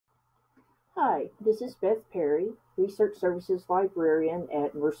Hi, this is Beth Perry, Research Services Librarian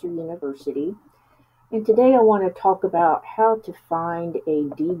at Mercer University, and today I want to talk about how to find a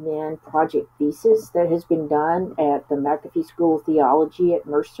DMin project thesis that has been done at the McAfee School of Theology at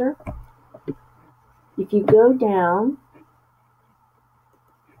Mercer. If you go down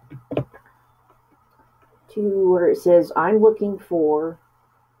to where it says, I'm looking for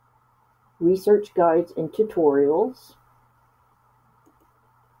research guides and tutorials,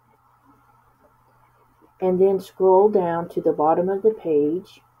 and then scroll down to the bottom of the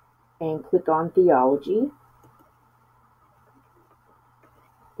page and click on Theology,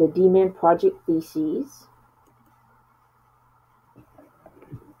 the DMin project theses.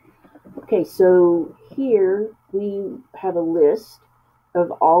 Okay, so here we have a list of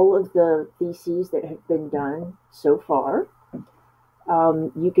all of the theses that have been done so far.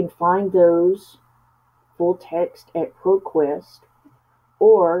 You can find those full text at ProQuest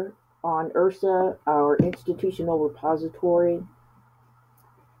or on IRSA, our institutional repository.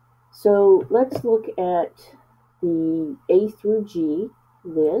 So let's look at the A through G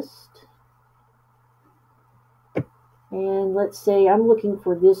list. And let's say I'm looking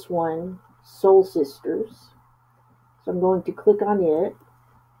for this one, Soul Sisters. So I'm going to click on it.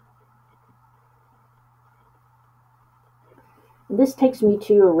 This takes me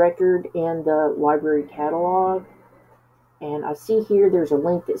to a record in the library catalog. And I see here there's a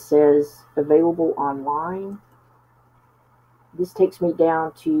link that says available online. This takes me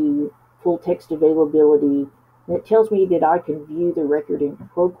down to full text availability. And it tells me that I can view the record in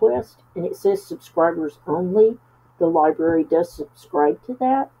ProQuest. And it says subscribers only. The library does subscribe to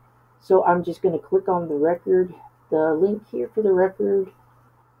that. So I'm just going to click on the record, the link here for the record.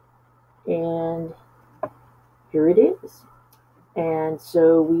 And here it is. And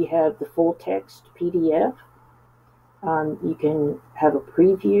so we have the full text PDF. You can have a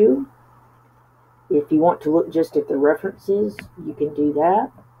preview. If you want to look just at the references, you can do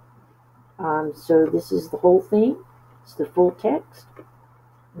that. So this is the whole thing. It's the full text.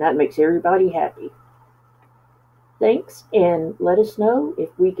 That makes everybody happy. Thanks, and let us know if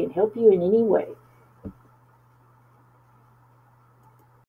we can help you in any way.